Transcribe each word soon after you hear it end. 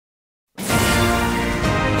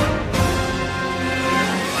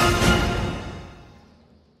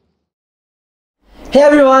Hey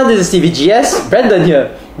everyone, this is CVGS, Brandon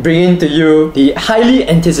here, bringing to you the highly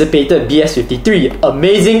anticipated BS53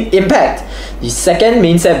 Amazing Impact, the second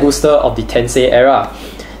main set booster of the Tensei era.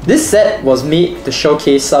 This set was made to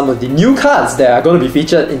showcase some of the new cards that are going to be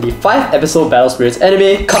featured in the 5-episode Battle Spirits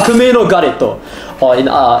anime Kakume no Gareto, or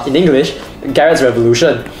in English, Garrett's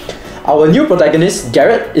Revolution. Our new protagonist,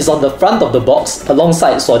 Garrett, is on the front of the box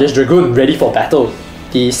alongside Swordfish Dragoon ready for battle.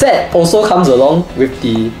 The set also comes along with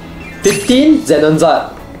the 15 Zenonzard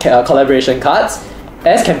collaboration cards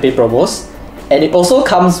as campaign promos, and it also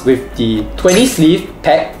comes with the 20 sleeve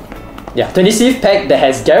pack that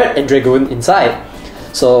has Garrett and Dragoon inside.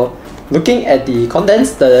 So looking at the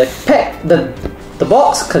contents, the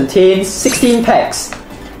box contains 16 packs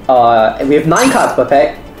with 9 cards per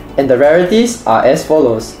pack, and the rarities are as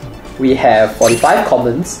follows. We have 45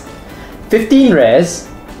 commons, 15 rares,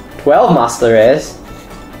 12 master rares,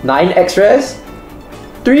 9 X rares,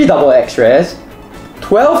 3 double X rares,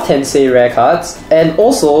 12 Tensei rare cards, and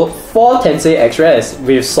also 4 Tensei X rares,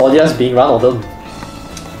 with Swordias being one of them.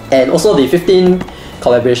 And also the 15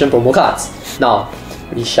 collaboration promo cards. Now,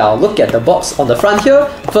 we shall look at the box on the front here.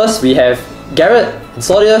 First, we have Garrett and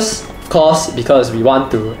Swordias, of course, because we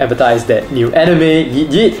want to advertise that new anime, Yeet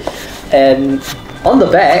Yeet. And on the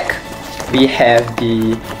back, we have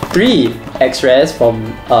the 3 X-rares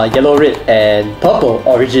from Yellow, Red and Purple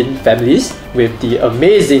Origin families with the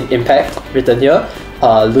amazing impact written here.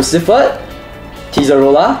 Lucifer,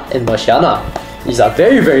 Teaserola and Merciana. These are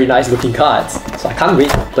very nice looking cards, so I can't wait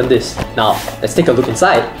to open this. Now, let's take a look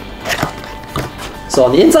inside. So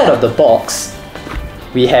on the inside of the box,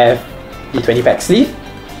 we have the 20 pack sleeve.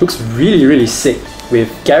 Looks really sick with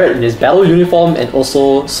Garrett in his battle uniform and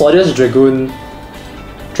also Swordfish Dragoon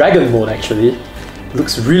Dragon mode actually.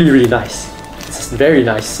 Looks really nice. It's a very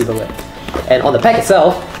nice silhouette. And on the pack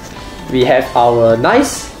itself, we have our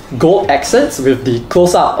nice gold accents with the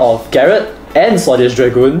close-up of Garrett and Swordfish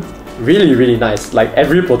Dragoon. Really nice, like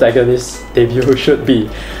every protagonist debut should be.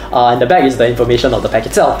 And the back is the information of the pack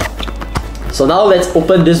itself. So now let's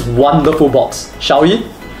open this wonderful box, shall we?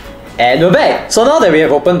 And we're back! So now that we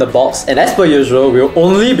have opened the box, and as per usual, we'll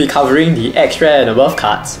only be covering the extra and above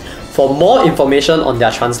cards. For more information on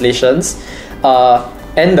their translations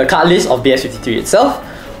and the card list of BS53 itself,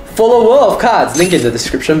 follow World of Cards, link in the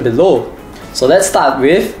description below. So let's start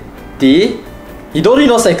with the Idori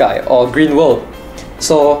no Sekai, or Green World.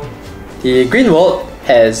 So the Green World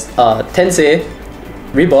has Tensei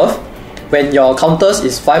Rebirth when your counters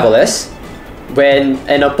is 5 or less, when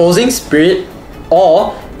an opposing spirit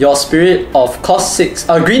or your spirit of cost 6,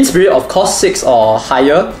 a green spirit of cost 6 or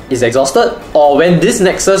higher is exhausted, or when this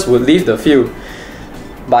nexus would leave the field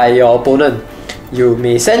by your opponent, you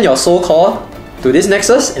may send your soul core to this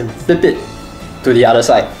nexus and flip it to the other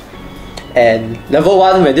side. And level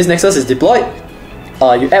 1, when this nexus is deployed,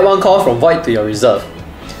 you add 1 core from void to your reserve.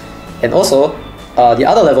 And also, the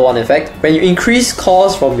other level 1 effect, when you increase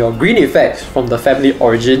cores from your green effects from the family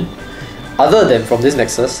origin, other than from this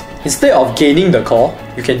nexus, instead of gaining the core,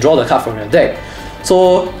 you can draw the card from your deck.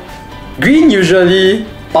 So green usually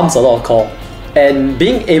pumps a lot of core, and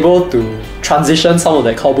being able to transition some of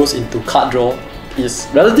that core boost into card draw is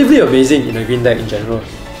relatively amazing in a green deck in general.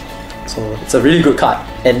 So it's a really good card.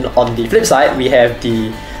 And on the flip side, we have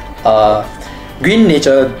the green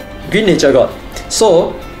nature god.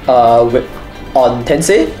 So on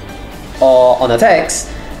Tensei or on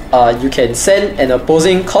attacks, you can send an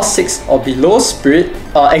opposing cost 6 or below spirit,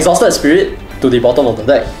 exhausted spirit to the bottom of the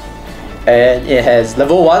deck. And it has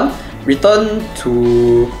level 1, return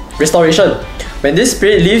to restoration. When this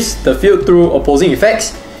spirit leaves the field through opposing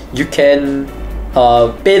effects, you can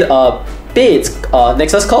pay its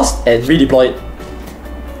nexus cost and redeploy it.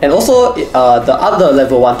 And also, the other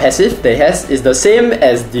level 1 passive that it has is the same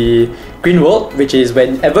as the Green World, which is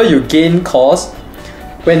whenever you gain cores,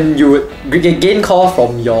 when you gain core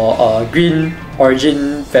from your green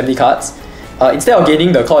origin family cards, instead of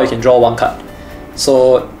gaining the core, you can draw 1 card.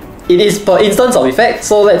 So it is per instance of effect.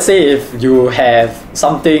 So let's say if you have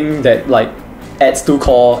something that like adds 2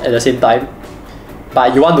 core at the same time,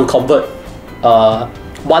 but you want to convert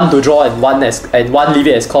 1 to draw and 1 leave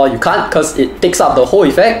it as core, you can't, because it takes up the whole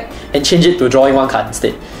effect and change it to drawing 1 card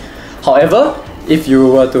instead. However, if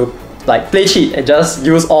you were to like play cheat and just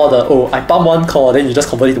use all the I pump 1 core, then you just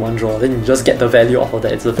convert it to 1 draw, then you just get the value off of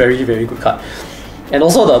that. It's a very good card. And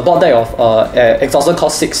also the board deck of exhausted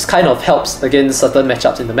cost 6 kind of helps against certain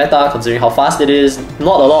matchups in the meta, considering how fast it is.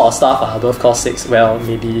 Not a lot of stuff are above cost 6. Well,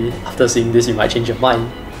 maybe after seeing this you might change your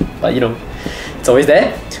mind, but you know, it's always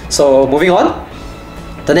there. So moving on,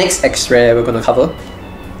 the next X-Rare we're going to cover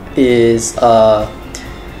is the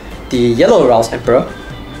Yellow Rouse Emperor.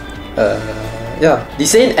 yeah, the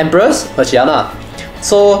Saint Empress Merciana.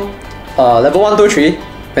 So level 1, 2, 3,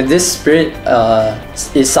 when this spirit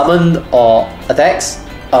is summoned or attacks,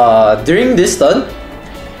 during this turn,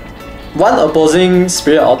 one opposing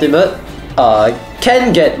spirit ultimate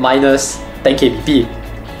can get minus 10 KBP.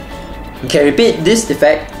 You can repeat this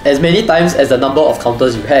effect as many times as the number of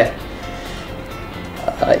counters you have.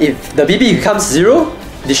 If the BP becomes 0,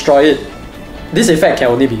 destroy it. This effect can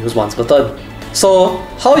only be used once per turn. So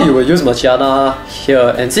how you will use Merciana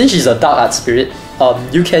here, and since she's a Dark Art Spirit,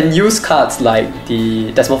 you can use cards like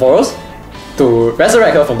the Desmophoros to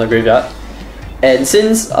resurrect her from the graveyard. And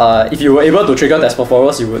since if you were able to trigger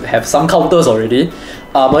Desmophoros, you would have some counters already.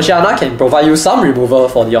 Merciana can provide you some removal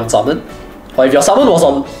for the on-summon. Or if your summon was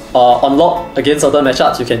on lock against certain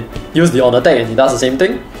matchups, you can use the on attack and it does the same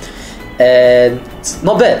thing. And it's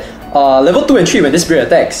not bad. Level 2 and 3, when this spirit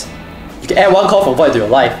attacks, you can add 1 call from void to your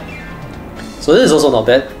life. So this is also not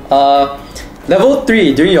bad. Level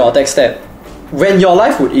 3, during your attack step, when your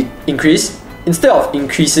life would increase, instead of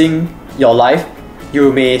increasing your life,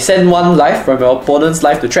 you may send 1 life from your opponent's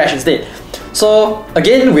life to trash instead. So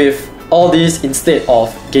again, with all these, instead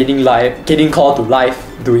of gaining call to life,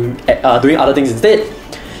 doing other things instead,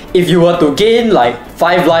 if you were to gain like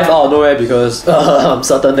 5 life out of nowhere because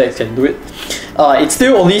certain decks can do it,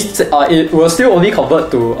 it will still only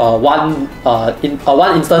convert to one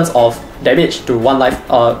instance of damage to 1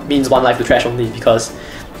 life, means 1 life to trash only, because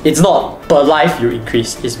it's not per life you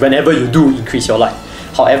increase, it's whenever you do increase your life.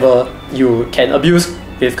 However, you can abuse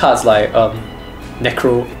with cards like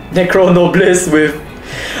Necro Nobles with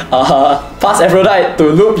Pass Aphrodite to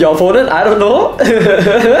loop your opponent, I don't know.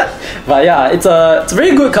 But yeah, it's a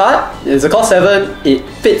very good card. It's a cost 7, it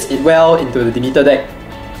fits it well into the Demeter deck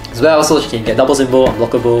as well, so she can get double symbol,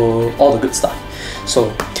 unblockable, all the good stuff.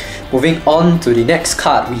 So moving on to the next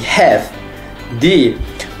card, we have the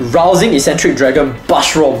Rousing Eccentric Dragon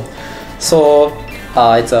Bushroom. So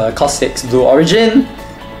it's a cost 6 blue origin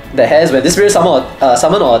that has, when this spirit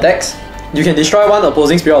summon or attacks, you can destroy 1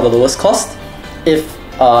 opposing spirit of the lowest cost. If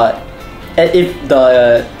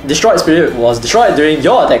the destroyed spirit was destroyed during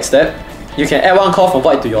your attack step, you can add 1 call from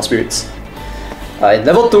void to your spirits. In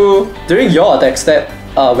level 2, during your attack step,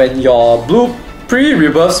 when your blue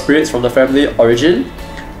pre-rebirth spirits from the family origin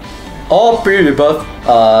or pre-rebirth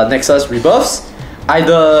Nexus rebirths,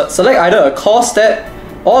 select either a call step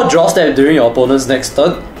or draw step during your opponent's next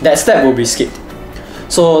turn, that step will be skipped.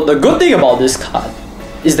 So the good thing about this card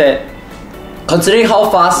is that, considering how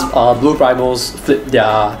fast blue primals flip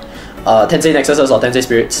their Tensei Nexuses or Tensei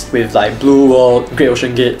Spirits with like Blue World, Great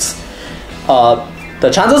Ocean Gates, the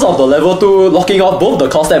chances of the level 2 locking off both the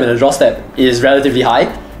call step and the draw step is relatively high,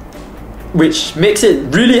 which makes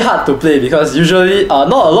it really hard to play because usually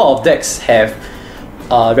not a lot of decks have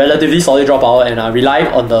relatively solid draw power and are relying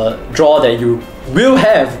on the draw that you will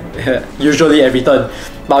have usually every turn.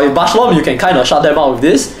 But with Bashlom, you can kind of shut them out with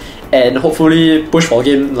this and hopefully push for a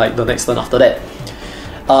game like the next turn after that.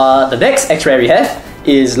 The next X-Rare we have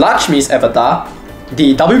is Lakshmi's Avatar,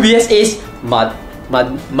 the WBS Ace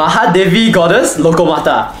Mahadevi Goddess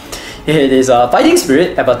Lokomata. It is a fighting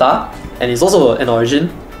spirit avatar and it's also an origin.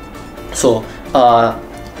 So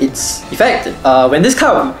its effect, when this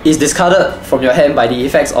card is discarded from your hand by the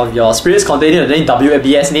effects of your spirits containing the name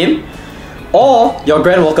WBS name or your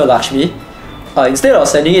Grand Walker Lakshmi, instead of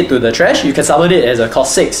sending it to the trash, you can summon it as a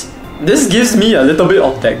cost 6. This gives me a little bit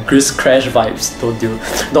of that Gris Crash vibes, don't you?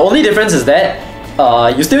 The only difference is that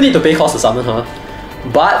you still need to pay cost to summon her,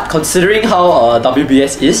 but considering how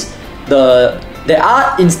WBS is, there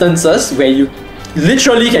are instances where you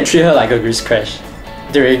literally can treat her like a Gris Crash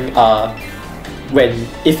during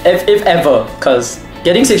if ever, because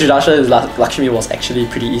getting 6 reduction in Lakshmi was actually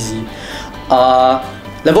pretty easy.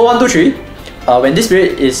 Level 1, 2, 3, when this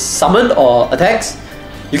spirit is summoned or attacks,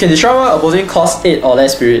 you can destroy one opposing cost 8 or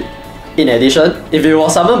less spirit. In addition, if it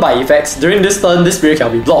was summoned by effects, during this turn, this spirit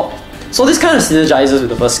can be blocked. So this kind of synergizes with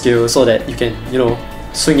the first skill so that you can,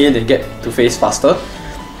 swing in and get to face faster.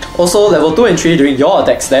 Also, level 2 and 3 during your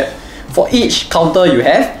attack step, for each counter you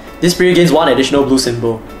have, this spirit gains 1 additional blue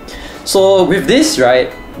symbol. So with this,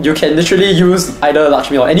 right, you can literally use either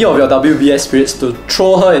Lakshmi or any of your WBS spirits to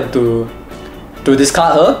throw her into, to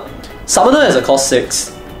discard her, summon her as a cost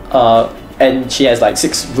 6, and she has like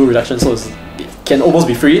 6 blue reduction, so it can almost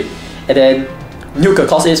be free. And then nuke a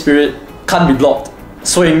cost 8 spirit, can't be blocked.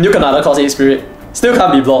 Swing, nuke another cost 8 spirit, still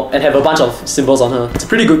can't be blocked, and have a bunch of symbols on her. It's a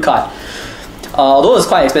pretty good card. Although it's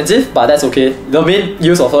quite expensive, but that's okay. The main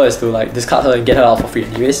use of her is to like discard her and get her out for free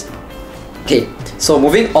anyways. Okay, so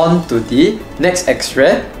moving on to the next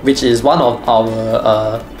X-Rare, which is one of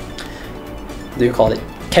our,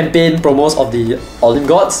 campaign promos of the Olymp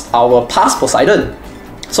Gods, our Past Poseidon.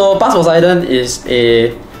 So Past Poseidon is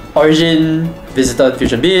a Origin Visitor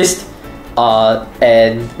Fusion Beast,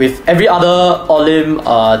 and with every other Olymp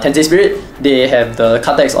Tensei Spirit, they have the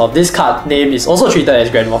card text of this card name is also treated as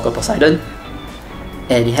Grandwalker Poseidon.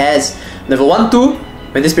 And it has level 1-2.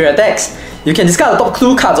 When this spirit attacks, you can discard the top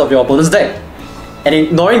 2 cards of your opponent's deck, and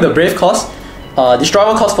ignoring the Brave cost, destroy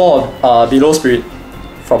one cost 4 below spirit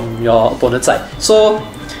from your opponent's side. So,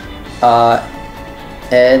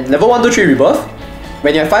 and level 1-3 Rebirth.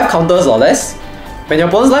 When you have 5 counters or less, when your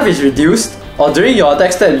opponent's life is reduced, or during your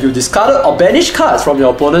attack step you discarded or banished cards from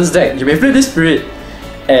your opponent's deck, you may flip this spirit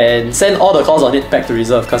and send all the calls on it back to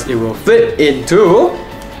reserve, because it will flip into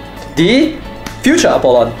the Future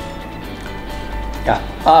Apollon. Yeah,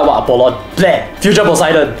 what Apollon? Bleh! Future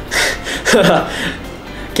Poseidon!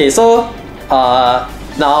 Okay, so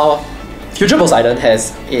now Future Poseidon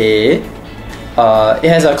has a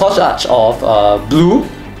cost charge of blue.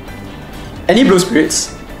 Any blue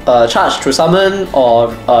spirits charge through summon or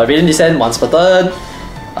Radiant Descent once per turn.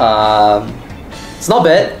 It's not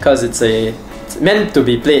bad because it's meant to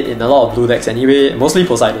be played in a lot of blue decks anyway, mostly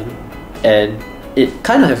Poseidon, and it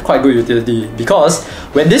kind of have quite good utility because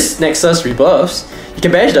when this Nexus rebirths, you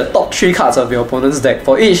can banish the top 3 cards of your opponent's deck.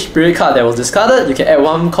 For each spirit card that was discarded, you can add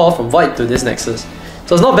 1 call from Void to this Nexus.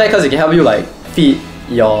 So it's not bad because it can help you like feed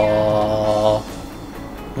your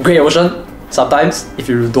Great Ocean sometimes if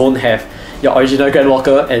you don't have your original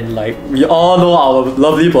Grandwalker, and like we all know our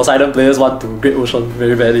lovely Poseidon players want to Great Ocean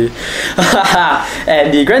very badly.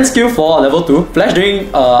 And the Grand Skill for level 2, flash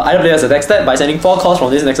during either player's attack step by sending 4 calls from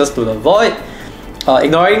this Nexus to the Void.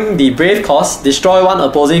 Ignoring the Brave cost, destroy one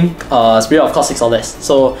opposing spirit of cost 6 or less.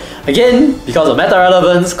 So again, because of meta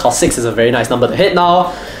relevance, cost 6 is a very nice number to hit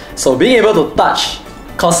now. So being able to touch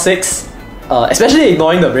cost 6, especially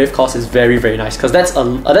ignoring the Brave cost, is very nice, because that's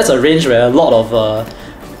a range where a lot of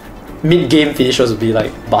mid-game finishers would be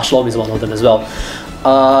like. Bashlom is one of them as well.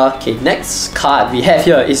 Okay, next card we have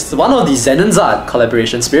here is one of the Zenonzard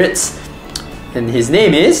collaboration spirits, and his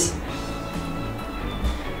name is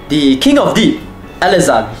the King of Deep,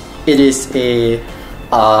 Elizan. It is a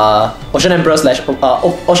Ocean Emperor slash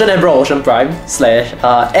Ocean Emperor, Ocean Prime slash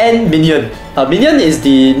and minion. Minion is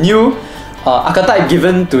the new archetype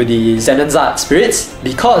given to the Zenonzard spirits,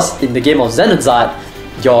 because in the game of Zenonzard,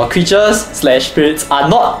 your creatures slash spirits are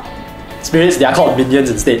not spirits, they are called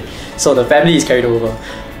minions instead. So the family is carried over.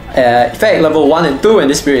 Effect level 1 and 2, when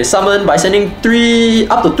this spirit is summoned by sending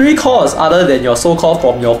up to 3 calls other than your soul call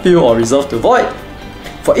from your field or reserve to Void.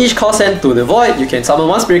 For each call sent to the Void, you can summon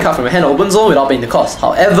 1 spirit card from your hand or open zone without paying the cost.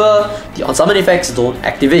 However, the on-summon effects don't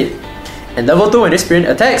activate. And level 2, when this spirit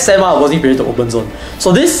attacks, send 1 opposing spirit to open zone.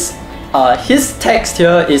 So this, his text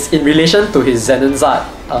here is in relation to his Zenonzard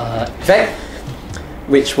effect,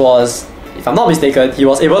 which was, if I'm not mistaken, he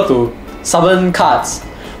was able to summon cards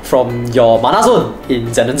from your mana zone in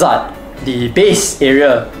Zenonzard, the base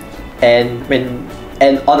area, and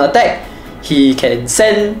on attack, he can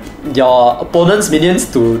send your opponent's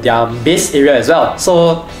minions to their base area as well.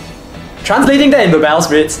 So translating that into battle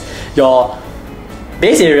spirits, your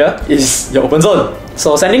base area is your open zone.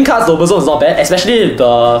 So sending cards to open zone is not bad, especially if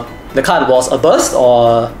the card was a burst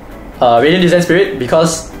or Radiant Descent spirit,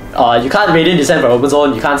 because you can't Radiant Descent from open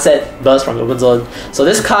zone, you can't set burst from open zone. So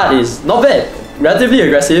this card is not bad, relatively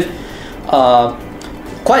aggressive,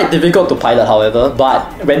 quite difficult to pilot however,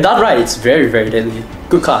 but when done right, it's very deadly.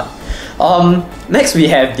 Good card. Next we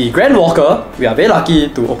have the Grand Walker. We are very lucky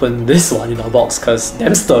to open this one in our box because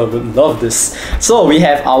Dempster would love this. So we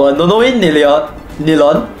have our Nonoin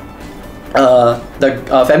Nilon,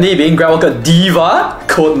 the family being Grand Walker Diva,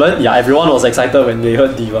 Codeman. Yeah, everyone was excited when they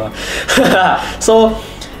heard Diva. So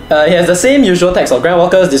he has the same usual text of Grand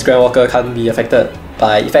Walkers. This Grand Walker can't be affected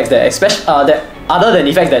by effects that other than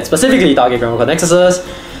effects that specifically target Grand Walker Nexuses,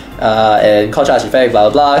 and call charge effect, blah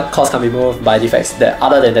blah blah. Cost can be moved by defects that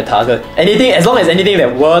other than the target. Anything, as long as anything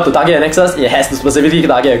that were to target a Nexus, it has to specifically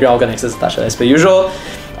target a Grand Walker Nexus toucher as per usual.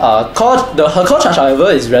 Her call charge,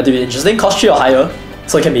 however, is relatively interesting. Cost 3 or higher,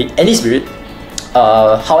 so it can be any spirit.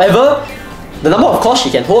 However, the number of costs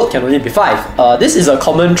she can hold can only be 5. This is a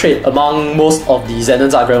common trait among most of the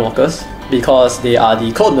Zenonzard Grand Walkers, because they are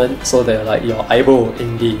the codemen, so they're like your eyeball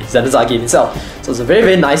in the Zenonzard game itself. So it's a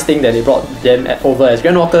very nice thing that they brought them over as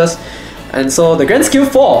Grand Walkers. And so the Grand Skill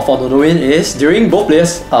 4 for Nonoin is, during both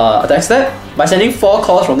players' attack step, by sending 4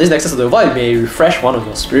 calls from this Nexus to the Void, you may refresh one of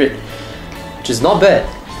your spirit, which is not bad.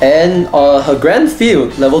 And her Grand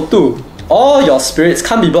Field, level 2, all your spirits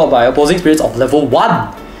can't be blocked by opposing spirits of level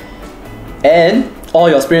 1. And all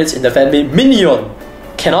your spirits in the family Minion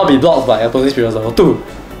cannot be blocked by opposing spirits of level 2.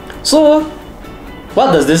 So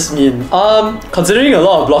what does this mean? Considering a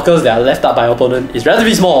lot of blockers that are left up by your opponent is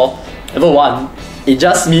relatively small, level 1, it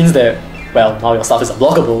just means that, well, now your stuff is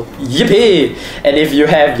unblockable. Yippee! And if you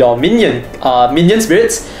have your minion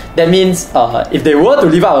spirits, that means if they were to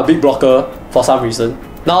leave out a big blocker for some reason,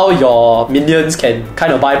 now your minions can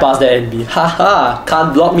kind of bypass that and be, haha,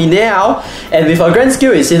 can't block me now. And with a grand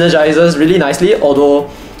skill, it synergizes really nicely, although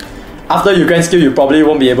after you grand skill, you probably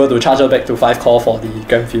won't be able to charge her back to 5 core for the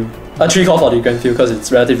grand field. 3 core for the grand field because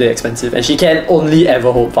it's relatively expensive, and she can only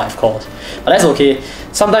ever hold 5 cores. But that's okay.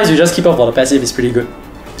 Sometimes you just keep her for the passive, it's pretty good.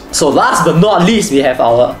 So last but not least, we have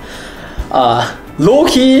our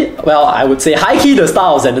low-key, well, I would say high-key the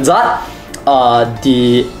star of Zenonzard,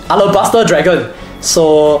 the Alabaster Dragon.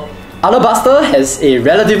 So Alabaster has a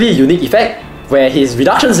relatively unique effect where his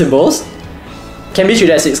reduction symbols can be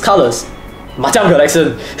treated as 6 colors. Macam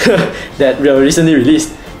collection that we recently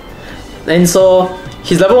released. And so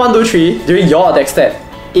his level 1, 2, 3 during your attack step.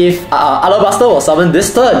 If Alabaster was summoned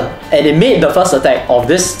this turn and it made the first attack of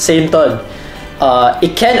this same turn,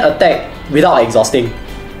 it can attack without exhausting,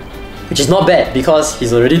 which is not bad because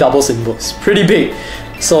he's already double symbols. Pretty big.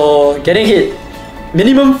 So getting hit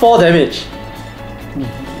minimum 4 damage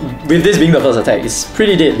with this being the first attack is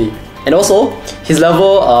pretty deadly. And also his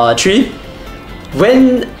level 3,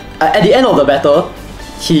 when at the end of the battle,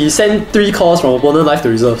 he sent 3 cores from opponent life to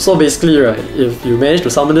reserve. So basically, right, if you manage to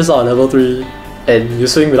summon this out at level 3 and you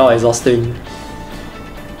swing without exhausting,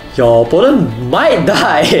 your opponent might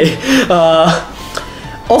die.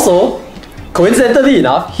 Also, coincidentally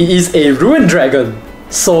enough, he is a Ruined Dragon.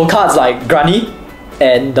 So cards like Grani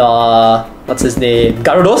and what's his name,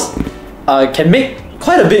 Gyarados, can make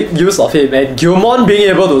quite a big use of him. And Gilmon being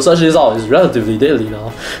able to search this out is relatively deadly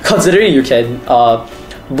now, considering you can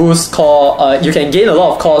boost core, you can gain a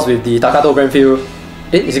lot of cores with the Takato Grandfield.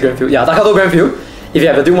 Is it Grandfield? Yeah, Takato Grandfield. If you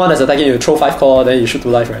have a Duke 1 that's attacking you, throw 5 core, then you shoot 2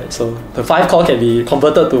 life, right? So the 5 core can be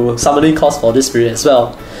converted to summoning cost for this spirit as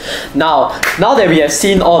well. Now that we have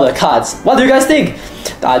seen all the cards, what do you guys think?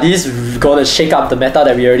 Are these gonna shake up the meta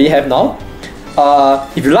that we already have now?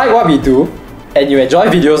 If you like what we do and you enjoy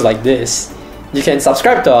videos like this, you can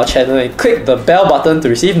subscribe to our channel and click the bell button to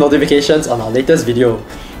receive notifications on our latest video.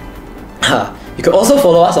 You can also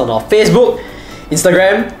follow us on our Facebook,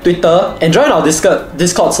 Instagram, Twitter, and join our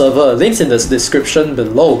Discord server, links in the description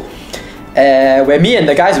below, where me and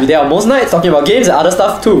the guys will be there on most nights talking about games and other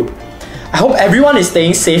stuff too. I hope everyone is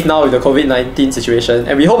staying safe now with the COVID-19 situation,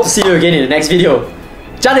 and we hope to see you again in the next video.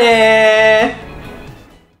 Jane!